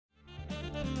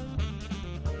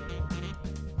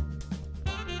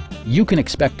You can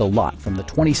expect a lot from the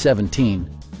 2017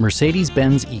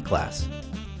 Mercedes-Benz E-Class.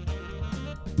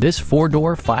 This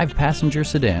four-door, five-passenger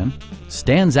sedan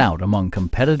stands out among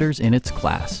competitors in its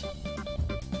class.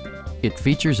 It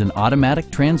features an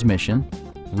automatic transmission,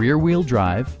 rear-wheel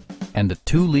drive, and a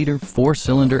 2-liter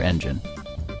four-cylinder engine.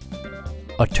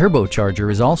 A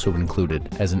turbocharger is also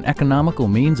included as an economical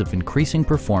means of increasing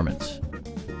performance.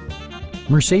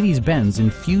 Mercedes-Benz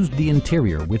infused the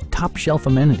interior with top-shelf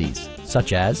amenities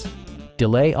such as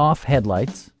delay-off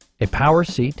headlights, a power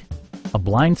seat, a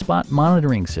blind spot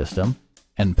monitoring system,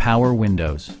 and power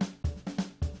windows.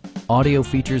 Audio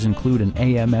features include an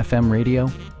AM/FM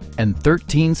radio and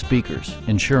 13 speakers,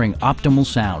 ensuring optimal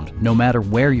sound no matter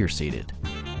where you're seated.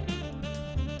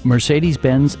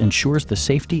 Mercedes-Benz ensures the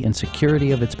safety and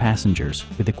security of its passengers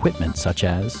with equipment such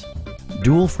as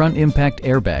dual front impact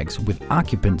airbags with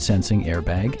occupant sensing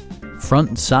airbag, front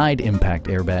and side impact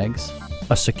airbags,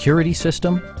 a security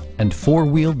system, and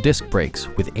four-wheel disc brakes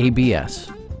with ABS.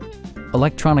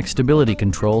 Electronic stability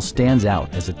control stands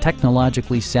out as a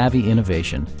technologically savvy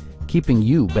innovation, keeping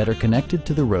you better connected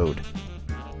to the road.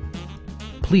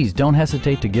 Please don't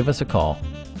hesitate to give us a call.